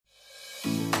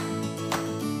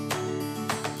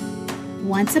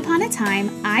Once upon a time,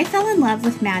 I fell in love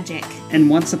with magic. And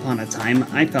once upon a time,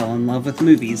 I fell in love with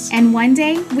movies. And one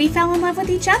day, we fell in love with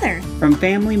each other. From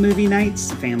family movie nights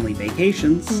to family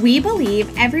vacations, We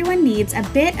believe everyone needs a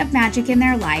bit of magic in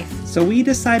their life. so we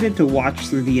decided to watch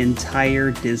through the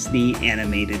entire Disney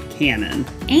animated canon.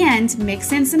 And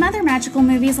mix in some other magical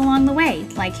movies along the way,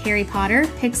 like Harry Potter,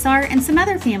 Pixar, and some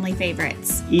other family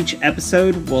favorites. Each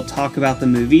episode, we'll talk about the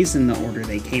movies in the order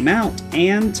they came out,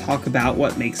 and talk about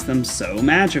what makes them so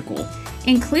magical.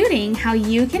 Including how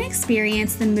you can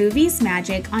experience the movie's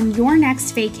magic on your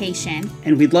next vacation.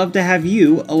 And we'd love to have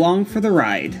you along for the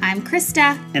ride. I'm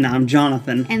Krista, And I'm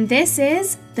Jonathan. and this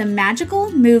is the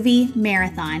Magical Movie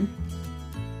Marathon.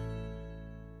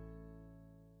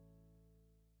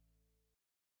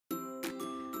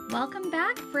 Welcome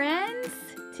back, friends.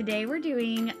 Today we're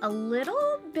doing a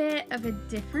little bit of a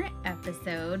different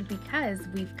episode because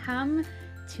we've come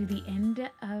to the end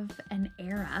of an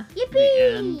era.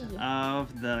 The end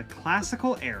of the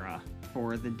classical era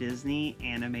for the Disney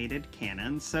animated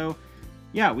canon. So,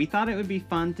 yeah, we thought it would be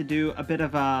fun to do a bit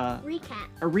of a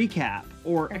recap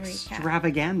or A recap.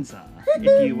 extravaganza,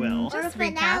 if you will. Or a Just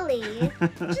recap. finale.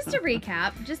 Just a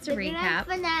recap, just a The grand recap.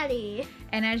 finale.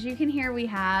 And as you can hear, we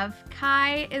have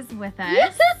Kai is with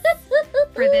us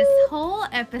for this whole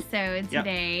episode Yep.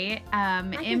 today. I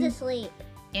can just sleep.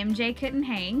 MJ couldn't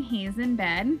hang. He's in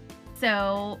bed.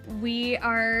 So we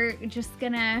are just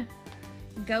gonna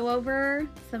go over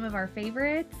some of our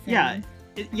favorites. Yeah. and-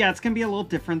 It's going to be a little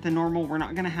different than normal. We're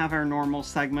not going to have our normal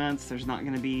segments. There's not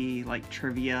going to be like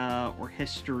trivia or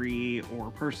history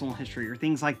or personal history or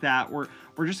things like that. We're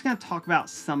just going to talk about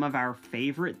some of our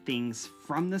favorite things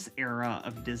from this era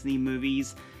of Disney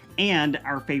movies and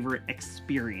our favorite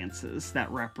experiences that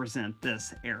represent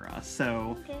this era.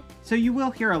 So you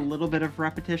will hear a little bit of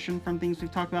repetition from things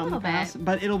we've talked about in the Little bit. past,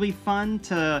 but it'll be fun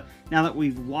to, now that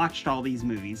we've watched all these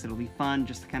movies, it'll be fun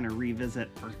just to kind of revisit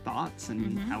our thoughts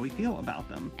and how we feel about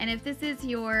them. And if this is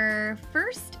your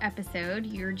first episode,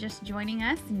 you're just joining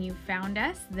us and you found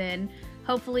us, then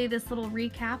hopefully this little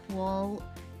recap will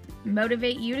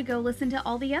motivate you to go listen to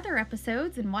all the other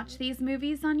episodes and watch these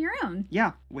movies on your own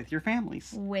Yeah, with your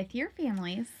families. with your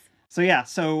families.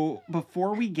 So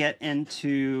before we get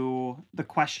into the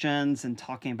questions and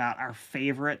talking about our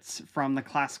favorites from the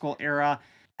classical era,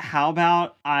 how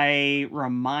about I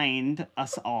remind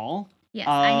us all Yes,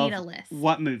 I need a of list.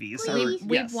 what movies Please.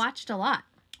 We've watched a lot.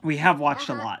 We have watched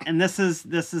a lot, and this is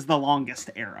the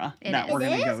longest era It that is. we're It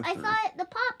going to is? go I through. thought the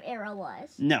pop era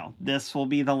was. No, this will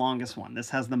be the longest one. This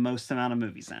has the most amount of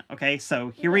movies in it. Okay, so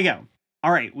here we go.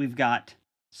 All right, we've got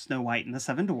Snow White and the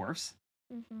Seven Dwarfs,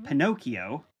 Mm-hmm.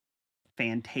 Pinocchio,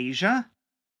 Fantasia,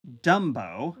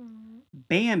 Dumbo,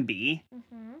 Bambi.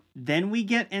 Mm-hmm. Then we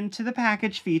get into the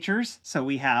package features. So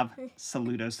we have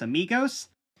Saludos Amigos,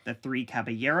 The Three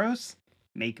Caballeros,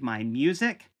 Make My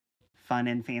Music, Fun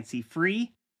and Fancy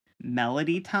Free,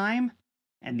 Melody Time,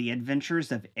 and The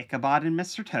Adventures of Ichabod and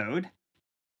Mr. Toad.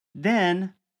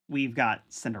 Then we've got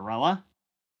Cinderella,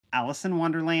 Alice in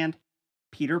Wonderland,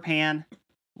 Peter Pan,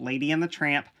 Lady and the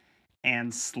Tramp,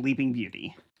 and Sleeping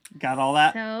Beauty. Got all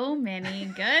that? So many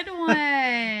good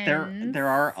ones. There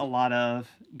are a lot of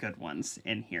good ones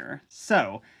in here.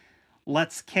 So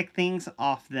let's kick things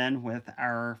off then with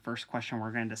our first question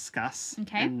we're going to discuss.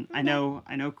 Okay. And I know,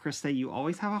 Krista, you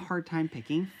always have a hard time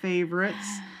picking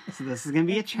favorites, so this is going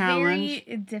to be a challenge.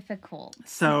 Very difficult.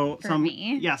 So for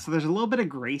me. yeah, so there's a little bit of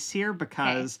grace here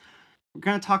because we're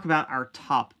going to talk about our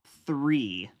top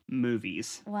 3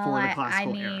 movies Well, for the I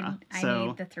classical need era. I So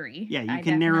need the 3. yeah, you I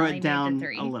can narrow definitely it need the down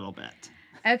 3. a little bit.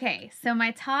 Okay, so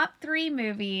my top 3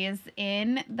 movies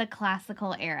in the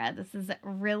classical era. This is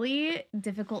really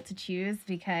difficult to choose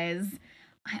because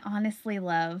I honestly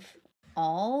love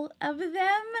all of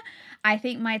them. I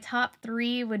think my top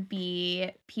 3 would be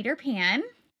Peter Pan,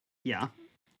 Yeah.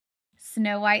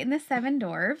 Snow White and the Seven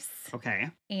Dwarfs,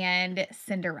 Okay. and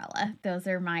Cinderella. Those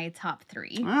are my top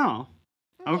 3. Oh.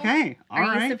 Okay. All Are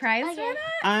right. you surprised Okay.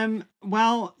 by that?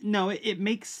 Well, no, it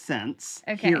makes sense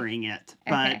Okay. hearing it,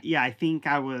 but Okay. yeah, I think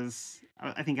I was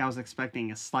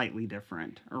expecting a slightly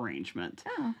different arrangement.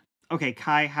 Oh, Okay,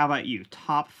 Kai, how about you?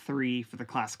 Top 3 for the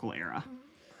classical era.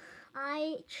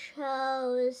 I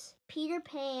chose Peter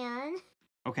Pan.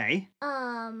 Okay.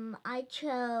 I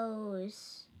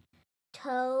chose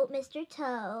Mr.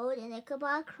 Toad and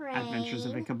Ichabod Crane. Adventures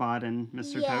of Ichabod and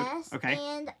Mr. Yes, Toad. Okay.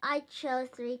 and I chose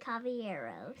Three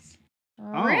Caballeros.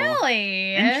 Oh,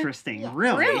 really? Interesting. Yes.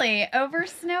 Really? Really? Over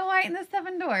Snow White and the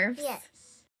Seven Dwarfs? Yes.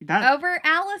 That. Over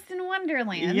Alice in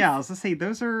Wonderland? Yeah, I was gonna say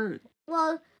those are.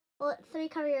 Well, Three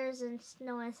Caballeros and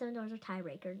Snow White and Seven Dwarfs are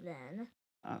tiebreakers then.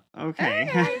 Okay.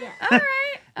 All right.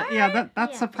 All Yeah, right.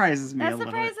 that Yeah. surprises me That a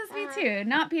little surprises bit. me too.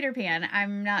 Not Peter Pan.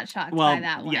 I'm not shocked Well, by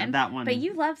that one. yeah, that one. But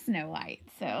you love Snow White,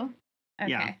 so okay.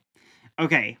 Yeah.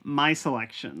 Okay, my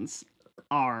selections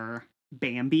are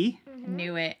Bambi.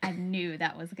 Knew it. I knew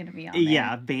that was gonna be on there.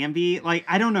 Yeah, Bambi. Like,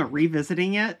 I don't know,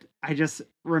 revisiting it, I just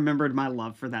remembered my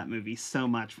love for that movie so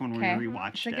much when Okay. we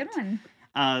rewatched It's a good it.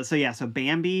 one. So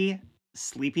Bambi,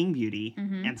 Sleeping Beauty,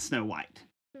 Mhm. and Snow White.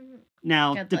 Mhm.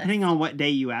 Now, Good depending list. on what day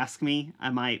you ask me, I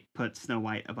might put Snow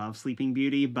White above Sleeping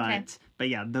Beauty, but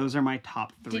yeah, those are my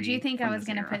top 3. Did you think I from was this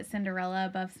gonna era. put Cinderella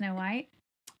above Snow White?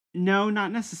 No,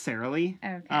 not necessarily.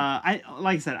 Okay. I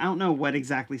like I said, I don't know what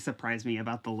exactly surprised me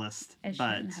about the list, It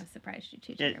but shouldn't have surprised you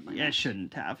too it terribly much.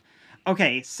 shouldn't have.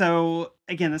 Okay, so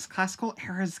again, this classical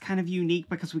era is kind of unique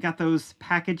because we got those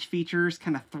package features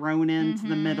kind of thrown into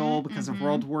the middle because of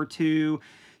World War II.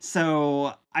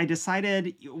 So I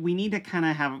decided we need to kind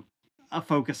of have a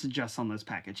focus just on those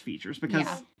package features because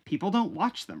Yeah. people don't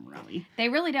watch them really. They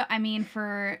really don't. I mean,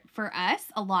 for us,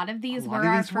 a lot of these A were lot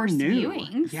of our these were first new.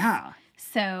 viewings. Yeah.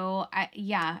 So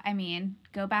I mean,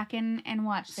 go back and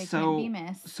watch. They can't be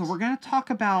missed. So we're going to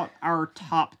talk about our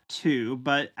top 2,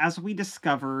 but as we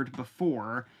discovered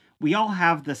before, we all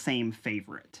have the same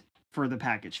favorite for the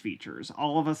package features.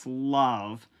 All of us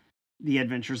love The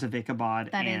Adventures of Ichabod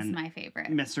That is and my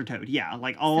favorite. Mr. Toad. Yeah,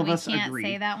 like all of us we can't agree.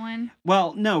 say that one.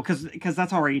 Well, no, because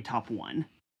that's already top 1.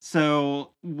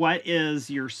 So what is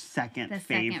your second The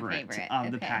second favorite favorite, of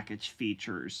the okay. package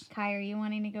features? Kai, are you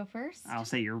wanting to go first? I'll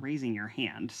say you're raising your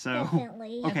hand. So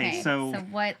Definitely. Okay, so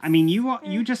what? I mean,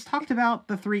 you just talked about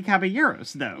the 3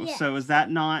 Caballeros, though. Yes. So is that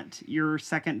not your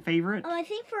second favorite? I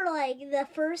think for like the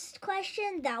first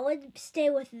question, that would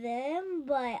stay with them,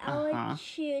 but I Uh-huh. would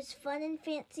choose Fun and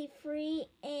Fancy Free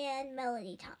and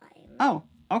Melody Time. Oh,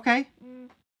 okay. Mm.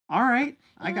 All right.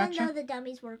 I Even got though you. the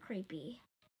dummies were creepy.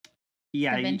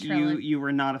 Yeah, The you ventrilo- you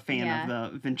were not a fan Yeah.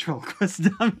 of the ventriloquist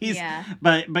dummies, Yeah.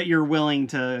 but you're willing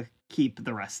to keep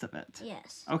the rest of it.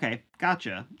 Yes. Okay,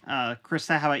 gotcha.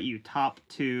 Krista, how about you? Top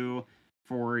 2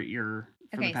 for your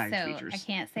the Okay, package so features. I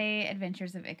can't say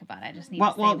Adventures of Ichabod. I just need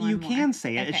Well, to say well, one you more. can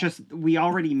say it. It's Okay. just we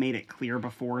already made it clear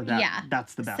before that Yeah.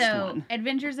 that's the best So, one.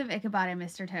 Adventures of Ichabod and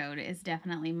Mr. Toad is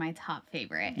definitely my top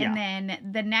favorite. Yeah. And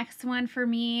then the next one for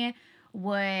me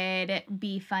would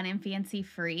be Fun and Fancy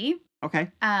Free. Okay.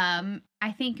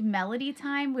 I think Melody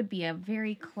Time would be a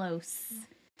very close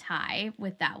tie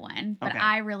with that one, but Okay.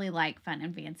 I really like Fun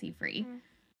and Fancy Free.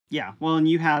 Yeah. Well, and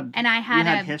you had And I you had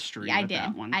had a history I with did.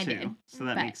 that one I too. did. So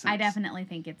that but makes sense. I definitely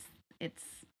think it's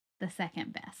the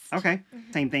second best. Okay.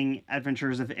 Mhm. Same thing,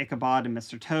 Adventures of Ichabod and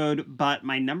Mr. Toad, but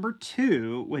my number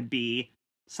 2 would be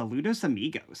Saludos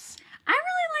Amigos. I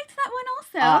really liked that one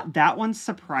also. That one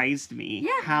surprised me. Yeah.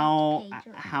 Pedro.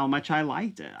 How much I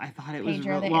liked it. I thought it was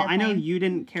Pedro the well. I know airplane. you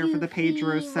didn't care for the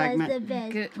Pedro Goofy segment. Was the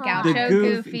best Gaucho part. The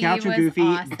Goofy Gaucho was Goofy,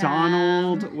 awesome.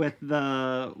 Donald with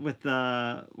the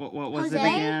what was it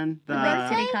Jose? again? The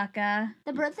birthday? Kitty Kaka,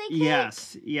 The birthday cake?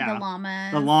 Yes, yeah. the llama.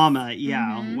 The llama,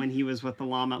 yeah, Mhm. when he was with the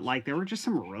llama, like there were just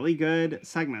some really good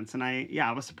segments, and I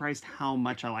was surprised how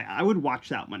much I would watch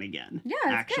that one again. Yeah, it's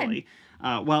good. actually.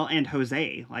 Well, and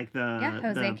Jose, like Yeah, the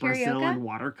Jose Brazilian Carioca.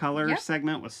 watercolor Yep.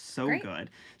 segment was so Great. good.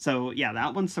 So yeah,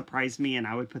 that one surprised me, and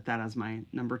I would put that as my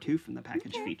number 2 from the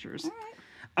package Okay, features. all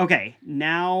right. Okay,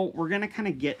 now we're gonna kind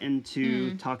of get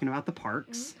into talking about the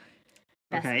parks.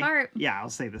 Best Okay, part. yeah, I'll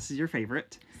say this is your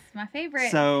favorite. It's my favorite.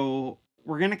 So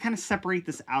we're going to kind of separate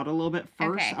this out a little bit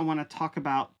first. Okay. I want to talk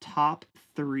about top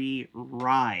 3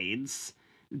 rides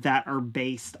that are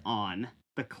based on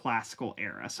the classical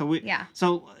era. So Yeah.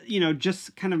 So,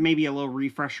 just kind of maybe a little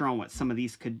refresher on what some of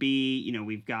these could be.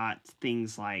 We've got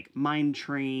things like Mine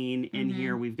Train in Mhm.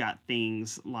 here. We've got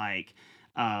things like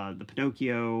the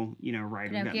Pinocchio,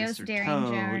 ride. Pinocchio's We've got Mr. Daring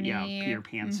Toad, yeah, Journey. Peter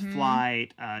Pan's Mhm.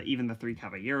 Flight, even the 3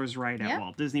 Caballeros ride at Yep.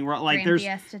 Walt Disney World. Like Grand there's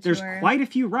Fiesta there's Tour. quite a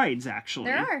few rides actually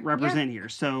There are, represent here.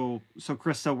 So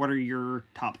Krista, what are your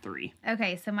top 3?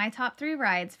 Okay, so my top 3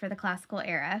 rides for the classical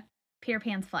era: Peter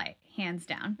Pan's Flight, hands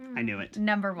down, I knew it.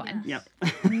 number 1. Yep.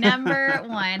 Number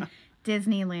 1,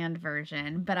 Disneyland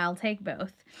version, but I'll take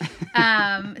both.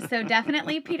 So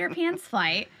definitely Peter Pan's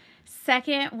Flight.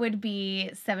 Second would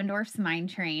be Seven Dwarfs Mine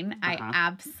Train. I Uh-huh.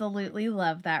 absolutely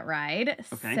love that ride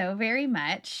Okay. so very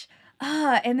much.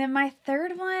 And then my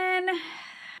third one,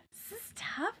 this is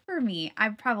tough for me.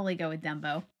 I'd probably go with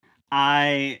Dumbo.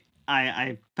 I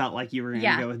felt like you were going to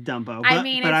Yeah. go with Dumbo, I but,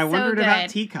 mean, but I it's so wondered about good.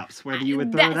 Teacups, whether you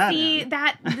would throw that in.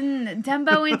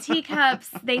 Dumbo and Teacups,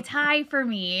 they tie for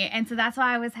me, and so that's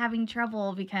why I was having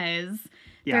trouble because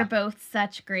Yeah. they're both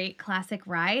such great classic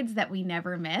rides that we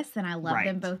never miss, and I love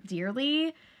them Right. both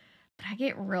dearly. but I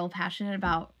get real passionate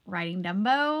about riding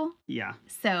Dumbo. Yeah.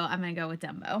 So I'm going to go with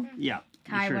Dumbo. Yeah.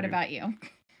 Kai, sure what do. about you?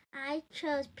 I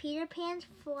chose Peter Pan's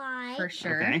Flight, For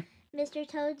sure. Okay. Mr.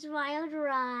 Toad's Wild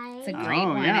Ride, It's a great Oh,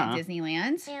 one yeah. at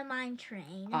Disneyland. and Mine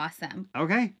Train. Awesome.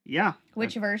 Okay. Yeah.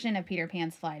 Which version of Peter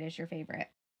Pan's Flight is your favorite?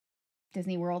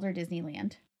 Disney World or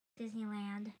Disneyland?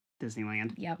 Disneyland.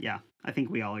 Disneyland. Yep. Yeah. I think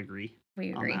we all agree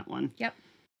We on agree. that one. Yep.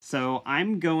 So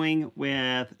I'm going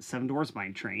with Seven Dwarfs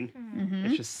Mine Train. Mm-hmm.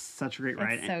 It's just such a great It's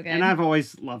ride. so And- good. And I've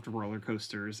always loved roller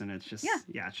coasters, and it's just,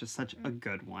 Yeah. it's just such a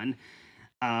good one.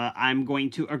 I'm going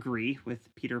to agree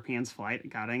with Peter Pan's Flight.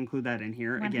 Gotta include that in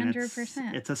here. Again,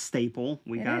 100%. it's a staple.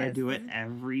 We It gotta is. do it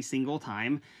every single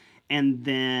time. And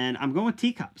then I'm going with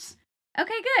Teacups.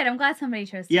 Okay, good. I'm glad somebody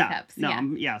chose Yeah. Teacups. No, Yeah.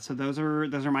 yeah. So those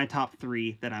are my top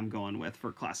 3 that I'm going with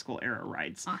for classical era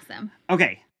rides. Awesome.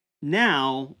 Okay,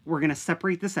 now we're going to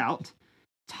separate this out.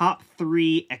 Top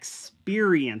 3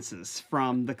 experiences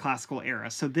from the classical era.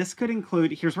 So this could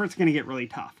include, here's where it's going to get really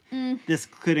tough. This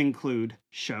could include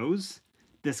shows.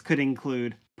 This could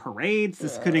include parades.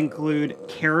 This could include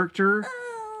character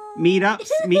meetups,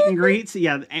 meet and greets.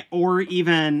 Yeah, or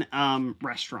even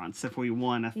restaurants if we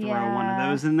want to throw one of Yeah.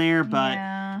 those in there. But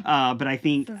Yeah. but I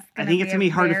think This is I gonna think it's be gonna be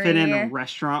hard to fit in a very-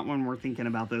 restaurant when we're thinking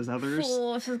about those others.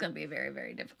 Oh, this is going to be very,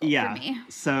 very difficult Yeah. for me.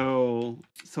 So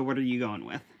what are you going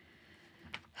with?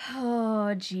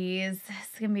 Oh, geez.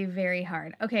 It's going to be very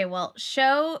hard. Okay, well,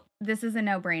 show, this is a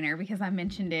no-brainer because I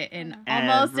mentioned it in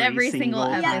almost Every every single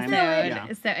single episode. time.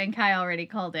 Yeah. So, and Kai already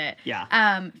called it.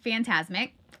 Yeah.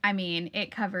 Phantasmic. I mean,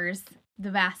 it covers the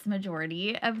vast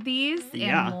majority of these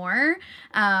Yeah. and more.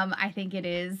 I think it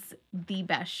is the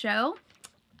best show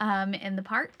in the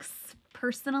parks,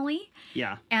 personally.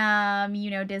 Yeah.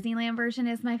 Disneyland version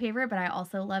is my favorite, but I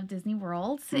also love Disney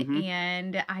World, Mhm.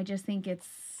 and I just think it's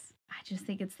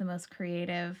the most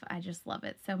creative. I just love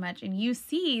it so much, and you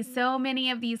see so many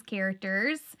of these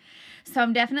characters, so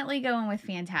I'm definitely going with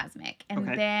Phantasmic, and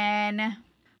Okay. then.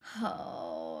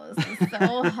 Oh, this is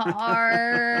so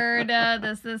hard.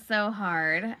 This is so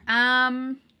hard.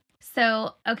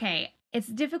 Okay, it's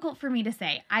difficult for me to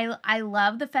say. I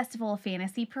love the Festival of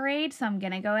Fantasy Parade, so I'm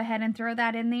going to go ahead and throw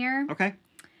that in there. Okay.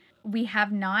 We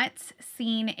have not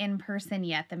seen in person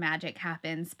yet the Magic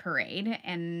Happens Parade,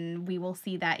 and we will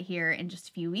see that here in just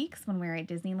a few weeks when we're at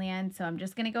Disneyland. So I'm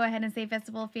just going to go ahead and say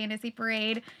Festival of Fantasy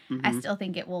Parade. I Mhm. still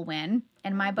think it will win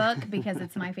in my book because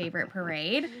it's my favorite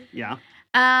parade. Yeah.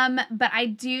 But I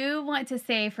do want to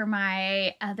say for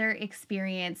my other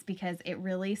experience, because it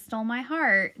really stole my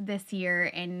heart this year,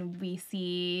 and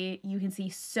you can see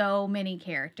so many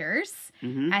characters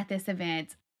Mhm. at this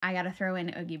event. I gotta throw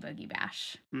in Oogie Boogie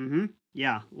Bash. Mhm.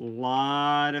 Yeah.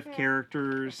 Lot of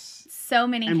characters So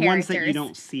many and characters. ones that you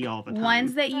don't see all the time.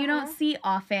 Ones that you don't Uh-huh. see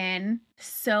often.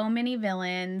 So many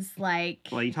villains. Like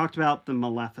Well, you talked about the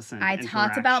Maleficent. I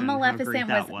talked about interaction, how great Maleficent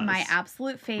that was my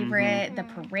absolute favorite. The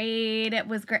Mhm. parade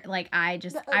was great. Like I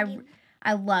Oogie-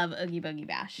 love Oogie Boogie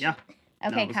Bash. Yeah. No,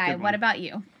 Okay, it was a Kai, good what one. about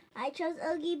you? I chose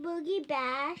Oogie Boogie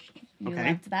Bash. You Okay.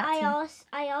 loved that too.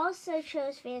 I also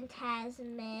chose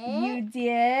Phantasmic. You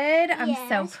did. I'm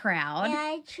so Yes. proud. And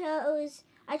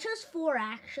I chose 4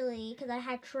 actually because I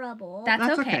had trouble.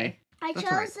 That's okay. I That's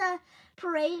chose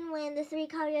Parade when the 3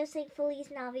 Caballeros sing Feliz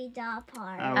Navidad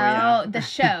part. Oh, yeah. The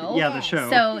show. Yeah, the Yes. show.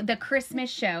 So the Christmas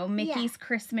show, Mickey's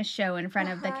Christmas show in front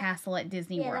of the Uh-huh. castle at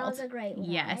Disney Yeah, that World. was a great one.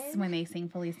 Yes, when they sing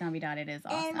Feliz Navidad, it is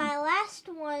awesome. And my last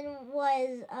one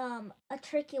was a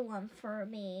tricky one for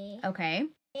me. Okay.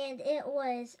 And it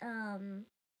was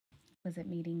Was it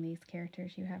meeting these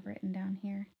characters you have written down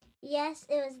here? yes,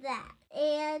 it was that.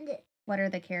 And What are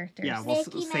the characters? Yeah, well,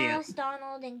 Mickey say it. Mouse,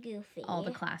 Donald, and Goofy. All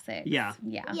the classics. Yeah.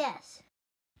 Yeah. Yes.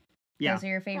 Yeah. Those are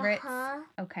your favorites? Uh-huh.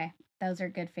 Okay. Those are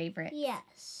good favorites.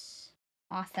 Yes.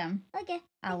 Awesome. Okay.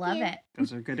 I thank love you. it.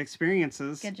 Those are good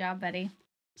experiences. Good job, buddy.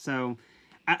 So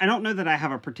I don't know that I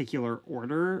have a particular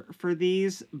order for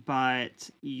these, but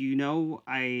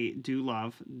I do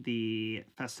love the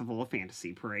Festival of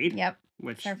Fantasy Parade, Yep.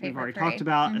 which It's our we've favorite already parade. talked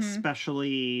about, Mhm.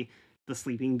 especially the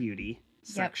Sleeping Beauty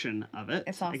section of it.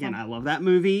 It's awesome. Again, I love that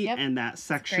movie, Yep. and that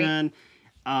section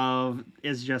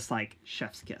is just like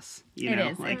chef's kiss. It know?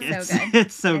 is. Like It's so good.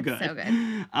 It's so It's good. so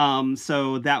good.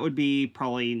 So that would be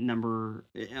probably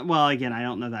well, again, I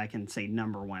don't know that I can say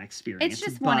number one experience. It's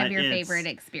just one of but your it's- favorite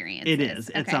experiences. It is.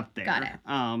 It's Okay, up there. Got it.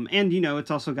 And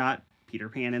it's also got Peter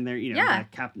Pan in there. Yeah,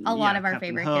 Captain. a lot of our Captain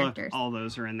favorite Hook, characters. All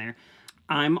those are in there.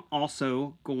 I'm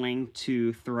also going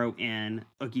to throw in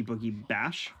Oogie Boogie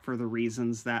Bash for the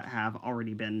reasons that have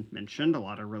already been mentioned. A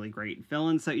lot of really great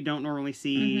villains that you don't normally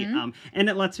see. And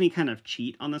it lets me kind of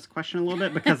cheat on this question a little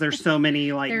bit because there's so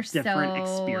many like different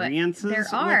experiences there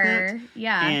with are. it.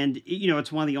 Yeah. And, you know,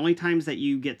 it's one of the only times that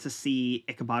you get to see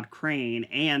Ichabod Crane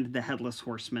and the Headless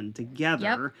Horseman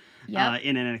together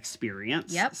in an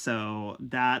experience. Yep. So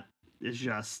that is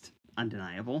just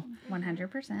undeniable.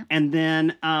 100%. And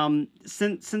then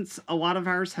since a lot of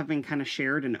ours have been kind of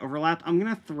shared and overlapped, I'm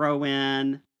going to throw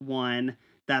in one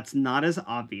that's not as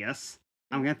obvious.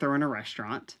 I'm going to throw in a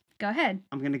restaurant. Go ahead.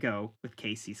 I'm going to go with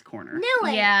Casey's Corner. Knew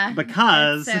it. Yeah.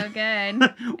 Because it's so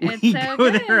good. we go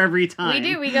there every time. We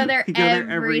do. We go there,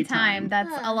 every time.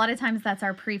 That's a lot of times that's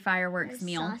our pre-fireworks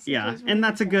meal. Yeah. And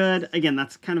that's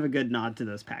that's kind of a good nod to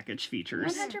those package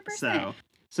features. 100%.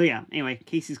 So yeah, anyway,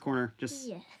 Casey's Corner just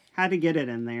had to get it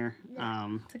in there.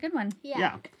 It's a good one.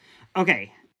 Yeah.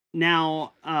 Okay.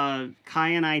 Now, Kai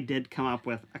and I did come up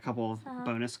with a couple of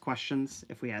bonus questions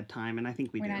if we had time, and I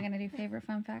think we're not going to do favorite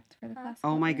fun fact for the class.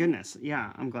 Oh my goodness.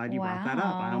 Yeah, I'm glad you brought that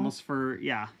up. I almost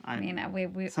I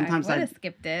sometimes would have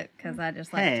skipped it because I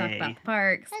just like to talk about the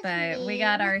parks, but we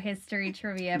got our history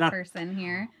trivia person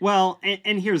here. Well,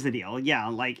 and here's the deal. Yeah,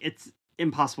 like it's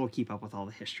impossible to keep up with all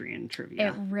the history and trivia.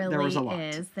 It really there was a lot.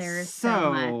 There's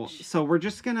so much. So we're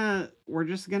just gonna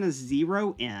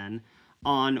zero in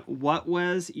on what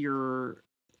was your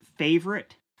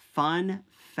favorite fun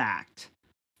fact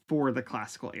for the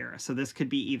classical era. So this could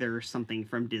be either something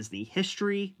from Disney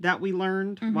history that we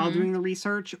learned while doing the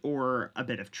research, or a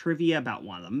bit of trivia about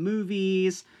one of the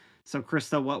movies. So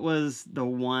Krista, what was the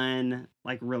one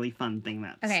like really fun thing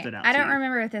that stood out to you? I don't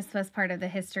remember if this was part of the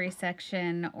history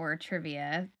section or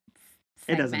trivia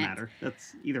segment. It doesn't matter.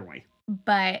 That's either way.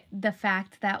 But the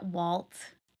fact that Walt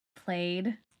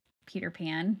played Peter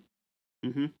Pan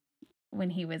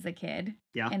when he was a kid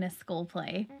in a school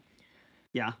play.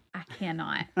 Yeah. I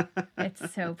cannot.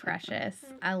 It's so precious.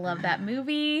 I love that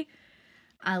movie.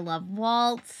 I love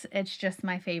Walt. It's just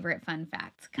my favorite fun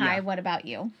fact. Kai, what about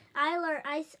you? I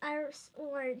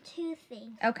learned two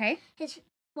things. Okay.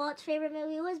 Walt's favorite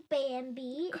movie was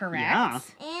Bambi. Correct. Yeah.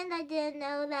 And I didn't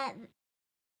know that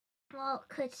Walt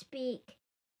could speak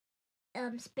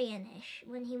Spanish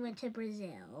when he went to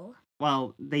Brazil.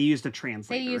 Well, they used a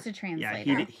translator.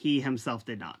 Yeah, he himself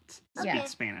did not speak Okay.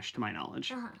 Spanish, to my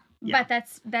knowledge. Yeah. But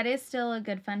that is still a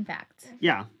good fun fact.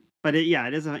 Yeah. But it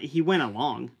is. He went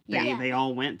along. Yeah. They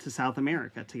all went to South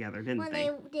America together, didn't when they?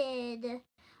 When they did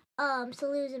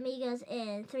Saludos Amigos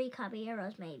and Three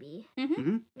Caballeros, maybe.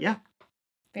 Yeah.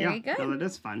 Very good. So that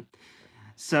is fun.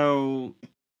 So,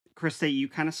 Krista, you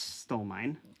kind of stole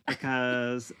mine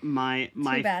because my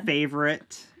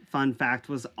favorite fun fact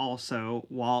was also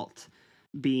Walt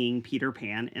being Peter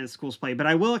Pan in a school's play, but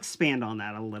I will expand on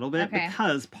that a little bit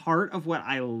because part of what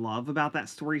I love about that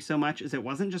story so much is it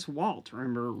wasn't just Walt.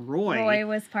 Remember, Roy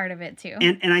was part of it too.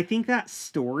 And I think that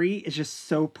story is just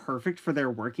so perfect for their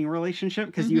working relationship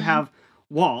because you have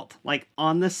Walt like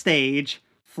on the stage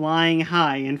flying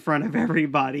high in front of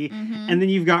everybody, and then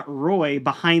you've got Roy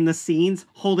behind the scenes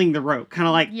holding the rope, kind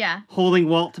of like holding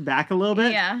Walt back a little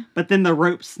bit. Yeah. But then the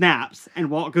rope snaps and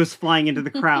Walt goes flying into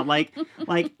the crowd. like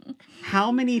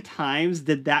how many times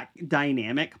did that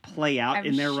dynamic play out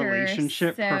in their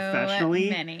relationship professionally?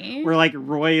 Many. Where like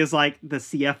Roy is like the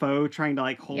CFO trying to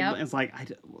like hold it's like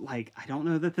I don't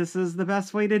know that this is the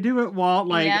best way to do it, Walt.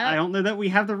 Like I don't know that we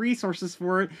have the resources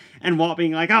for it. And Walt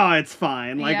being like, oh, it's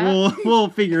fine. Like we'll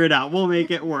figure it out. We'll make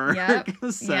it work.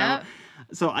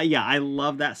 So I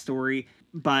love that story.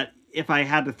 But if I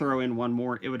had to throw in one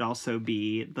more, it would also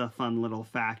be the fun little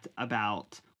fact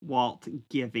about Walt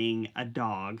giving a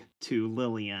dog to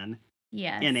Lillian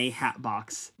in a hat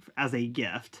box as a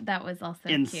gift. That was also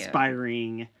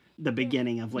inspiring cute. The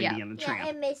beginning of Lady and the Tramp. Yeah,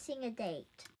 and missing a date.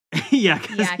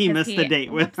 Because he missed the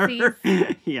date with her.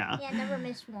 Yeah, never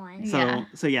missed one. So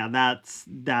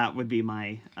that would be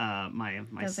my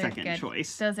my second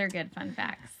choice. Those are good fun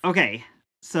facts. Okay.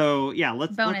 So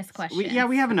let's bonus questions.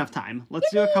 We have enough time.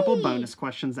 Let's do a couple bonus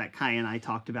questions that Kai and I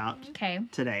talked about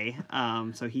today.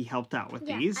 So he helped out with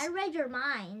these. I read your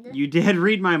mind. You did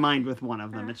read my mind with one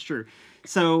of them. It's true.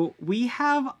 So we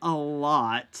have a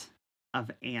lot of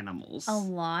animals. A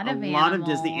lot of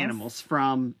Disney animals,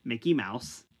 from Mickey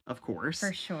Mouse, of course,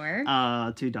 for sure,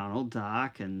 to Donald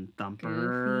Duck and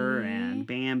Thumper and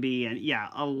Bambi, and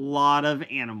a lot of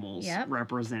animals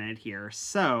represented here.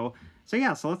 So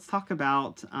let's talk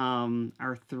about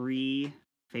our three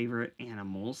favorite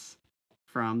animals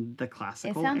from the It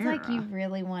classical sounds era. like you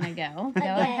really want to go. Go Okay.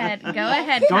 ahead. Go Yes.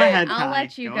 ahead. Go Kai. ahead, I'll Kai.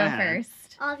 let you Go go ahead.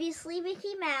 first. Obviously,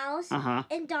 Mickey Mouse Uh-huh.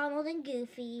 and Donald and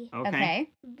Goofy. Okay.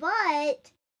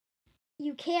 But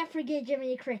you can't forget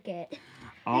Jiminy Cricket.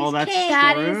 Oh, that's That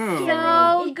That true. is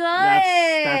so good.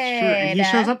 That's true. And he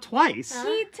shows up twice. Huh?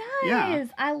 He does. Yeah.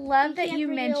 I love You that can't you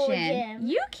forget old mentioned. Jim.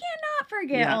 You cannot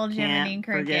forget Yeah, old Jiminy can't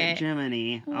Cricket. forget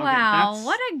Jiminy. Okay, Wow, that's,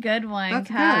 what a good one, that's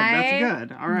Kai. good. That's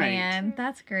good. All right. Man,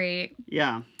 that's great.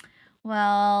 Yeah.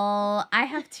 Well, I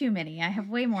have too many. I have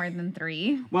way more than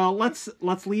 3. Well, let's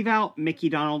leave out Mickey,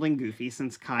 Donald, and Goofy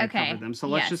since Kai Okay, covered them. So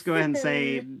let's yes. just go ahead and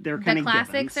say they're kind The of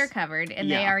classics givens. are covered and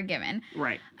they Yeah. are given.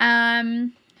 Right.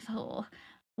 So,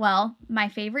 well, my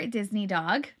favorite Disney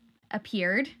dog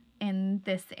appeared in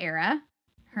this era.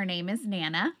 Her name is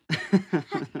Nana.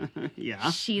 Yeah.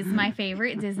 She's my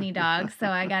favorite Disney dog, so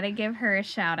I got to give her a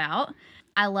shout out.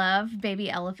 I love baby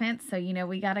elephants, so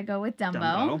we got to go with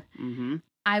Dumbo. Mm-hmm.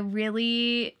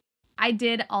 I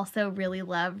did also really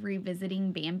love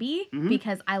revisiting Bambi Mhm.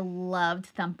 because I loved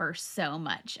Thumper so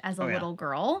much as a Oh, yeah. little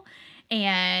girl.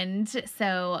 And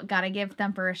so gotta give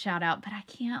Thumper a shout out, but I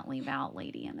can't leave out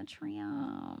Lady and the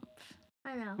Tramp.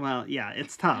 I know. Well, yeah,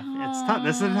 it's tough. It's tough.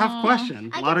 This is a tough question. I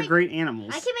A can lot of make- great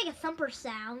animals. I can make a thumper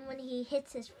sound when he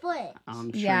hits his foot.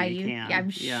 I'm sure Yeah, you can. I'm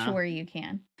Yeah. sure you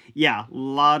can. Yeah, a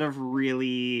lot of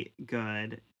really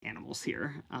good animals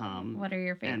here. What are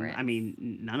your And favorites? I mean,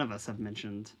 none of us have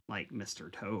mentioned like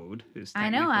Mr. Toad, who's I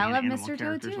know, I technically love an animal Mr. Toad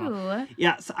character as too. well.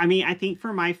 Yeah, so I mean, I think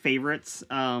for my favorites,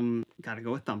 gotta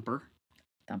go with Thumper.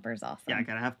 Thumper's awesome. Yeah, I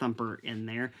gotta have Thumper in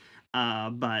there.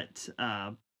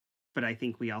 But I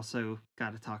think we also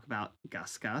got to talk about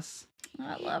Gus Gus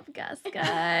I love Gus Gus.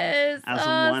 as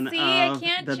one see, I of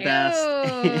can't the choose.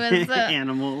 best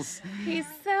animals He's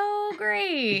so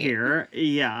great. here.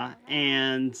 Yeah,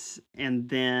 and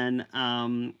then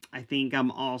I think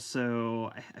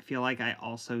I feel like I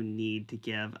also need to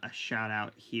give a shout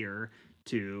out here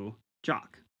to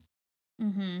Jock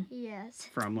Mm-hmm. Yes.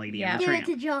 from Lady Yeah. and the Give Tramp.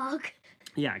 it to Jock.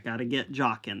 Yeah, got to get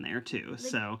Jock in there too.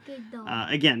 So. Good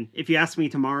dog. Again, if you ask me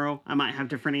tomorrow, I might have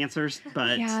different answers,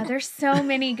 but Yeah, there's so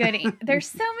many good Disney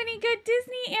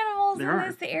animals There in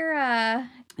are. this era.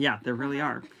 yeah, there really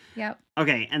are. Yep.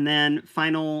 Okay, and then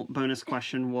final bonus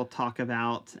question we'll talk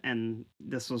about, and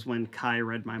this was when Kai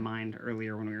read my mind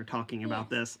earlier when we were talking about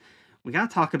this. We got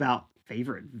to talk about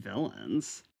favorite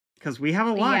villains because we have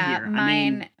a lot Yeah, here. I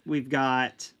mean, mine- we've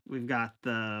got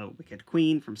the Wicked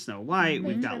Queen from Snow White.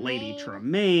 We've got Lady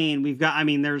Tremaine.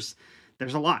 Tremaine. There's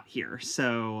a lot here.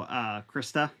 So,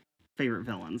 Krista, favorite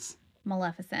villains.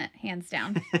 Maleficent, hands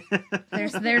down.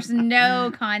 There's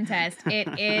no contest. It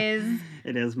is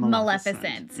It is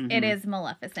Maleficent. Mhm. It is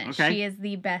Maleficent. Okay. She is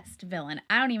the best villain.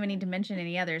 I don't even need to mention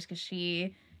any others because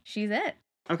she's it.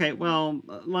 Okay, well,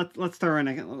 let's throw in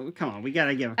a. Come on, we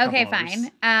gotta give a couple Okay, others.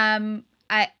 fine.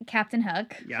 Captain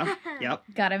Hook. Yeah. Yep.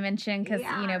 Gotta mention because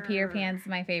Peter Yarr. Pan's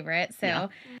my favorite. So, Yeah.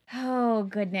 oh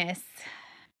goodness,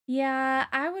 yeah,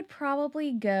 I would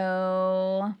probably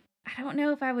go. I don't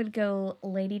know if I would go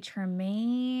Lady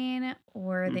Tremaine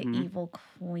or the Mhm. Evil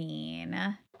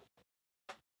Queen.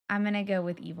 I'm gonna go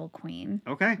with Evil Queen,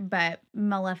 Okay. but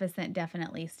Maleficent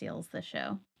definitely steals the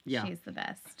show. Yeah. She's the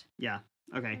best. Yeah.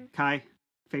 Okay. Kai,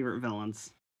 favorite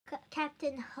villains.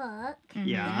 Captain Hook.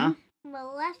 Yeah.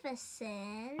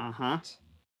 Maleficent. Uh huh.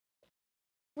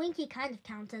 Winky kind of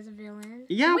counts as a villain.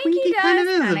 Yeah, Winky Winky kind of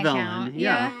does is a kinda villain. count,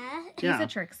 Yeah. He's Yeah. a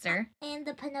trickster. And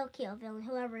the Pinocchio villain,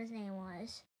 whoever his name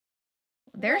was.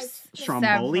 There's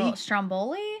Stromboli? several.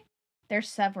 Stromboli? There's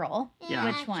several. Yeah.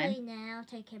 Which one? Actually, no,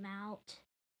 take him out.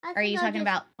 I Are you think I'll talking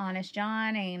just- about Honest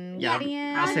John and Yeah.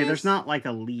 Gideon? I'll say there's just- not like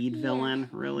a lead Yeah. villain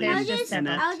really. There's I'll just just,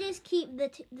 several. I'll just keep the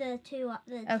two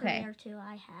Okay. or two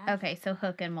I have. Okay, so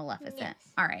Hook and Maleficent.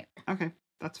 Yes. All right. Okay,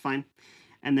 that's fine.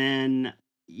 And then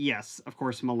yes, of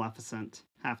course, Maleficent.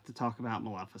 Have to talk about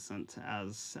Maleficent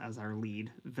as our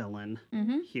lead villain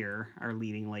Mm-hmm. here, our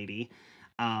leading lady.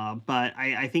 But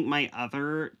I think my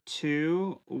other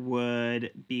two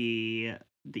would be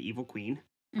the Evil Queen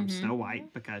from Mhm. Snow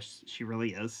White because she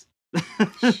really is.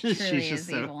 She truly is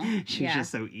so evil. she's Yeah.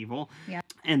 just so evil. Yep.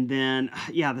 And then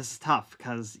yeah, this is tough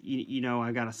because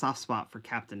I got a soft spot for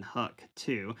Captain Hook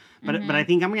too. But Mm-hmm. I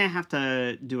think I'm gonna have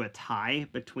to do a tie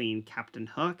between Captain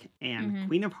Hook and Mhm.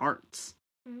 Queen of Hearts.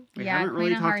 We Yeah, haven't Queen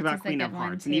really of talked Hearts about is a Queen of good one,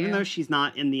 Hearts, and even too. though she's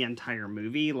not in the entire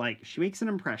movie, like she makes an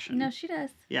impression. No, she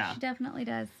does. Yeah. She definitely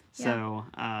does.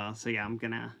 Yeah. So yeah, I'm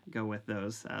gonna go with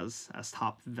those as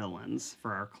top villains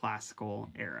for our classical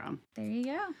era. There you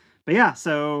go. But yeah,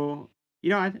 so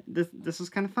This was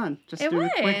kind of fun. Just It do a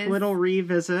quick was. little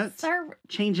revisit. It's our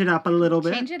Change it up a little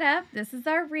bit. Change it up. This is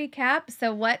our recap.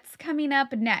 So what's coming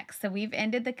up next? So we've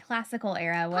ended the classical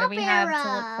era. What do we have to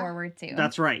look era. forward to?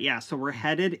 That's right. Yeah. So we're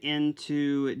headed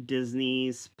into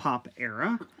Disney's pop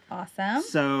era. awesome.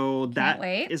 So that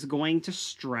wait. is going to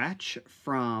stretch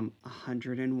from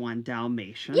 101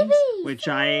 Dalmatians, Yippee! which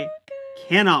I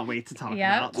cannot wait to talk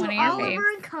Yep, about. To one of your Oliver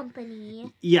faves. and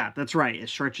Company. Yeah, that's right. It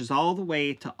stretches all the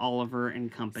way to Oliver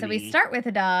and Company. So we start with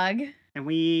a dog. and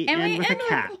we and end we with a end with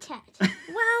cat. The cat.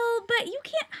 Well, but you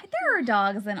can't. There are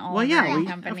dogs in Oliver Well, yeah, and of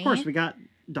Company. course we got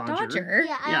Dodger.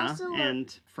 Yeah, I Yeah, also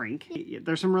and Frank.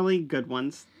 There's some really good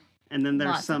ones, and then there's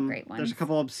Lots of some. great There's ones. a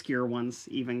couple obscure ones,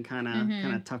 even kind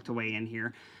Mhm. of tucked away in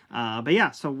here. But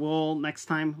yeah, so next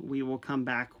time we will come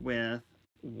back with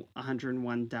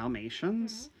 101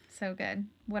 Dalmatians. So good.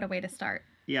 What a way to start.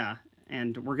 Yeah,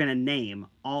 and we're gonna name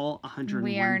all 101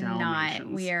 We are Dalmatians.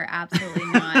 not. We are absolutely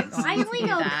not going I to only do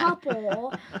know a that.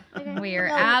 couple. We are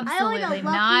I only know absolutely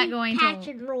not Lucky, going Patch,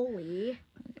 to. and Rolly.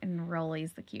 And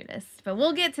Rolly's the cutest, but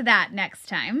we'll get to that next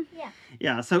time.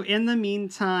 Yeah, so in the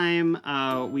meantime,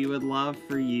 we would love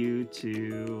for you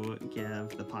to give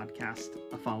the podcast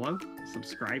a follow,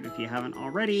 subscribe if you haven't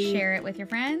already. Share it with your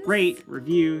friends. Rate,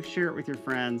 review, share it with your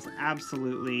friends,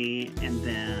 absolutely, and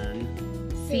then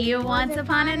See you once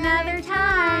upon another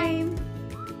time.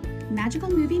 Magical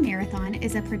Movie Marathon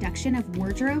is a production of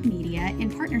Wardrobe Media in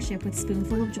partnership with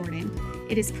Spoonful of Jordan.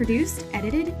 It is produced,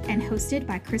 edited, and hosted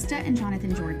by Krista and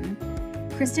Jonathan Jordan.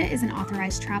 Krista is an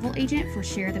authorized travel agent for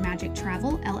Share the Magic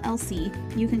Travel, LLC.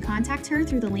 You can contact her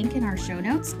through the link in our show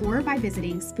notes or by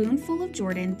visiting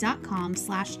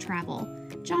spoonfulofjordan.com/travel.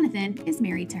 Jonathan is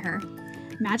married to her.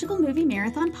 Magical Movie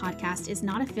Marathon podcast is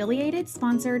not affiliated,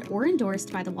 sponsored, or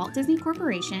endorsed by the Walt Disney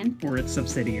Corporation, or its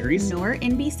subsidiaries, nor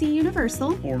NBC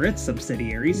Universal, or its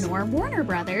subsidiaries, nor Warner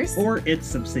Brothers. or its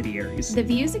subsidiaries. The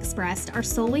views expressed are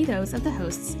solely those of the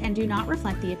hosts and do not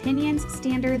reflect the opinions,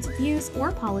 standards, views,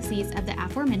 or policies of the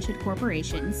aforementioned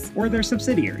corporations. Or their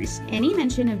subsidiaries. Any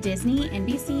mention of Disney,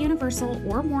 NBC Universal,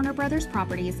 or Warner Brothers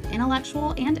properties,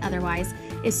 intellectual and otherwise,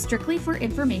 is strictly for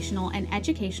informational and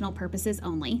educational purposes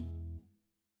only.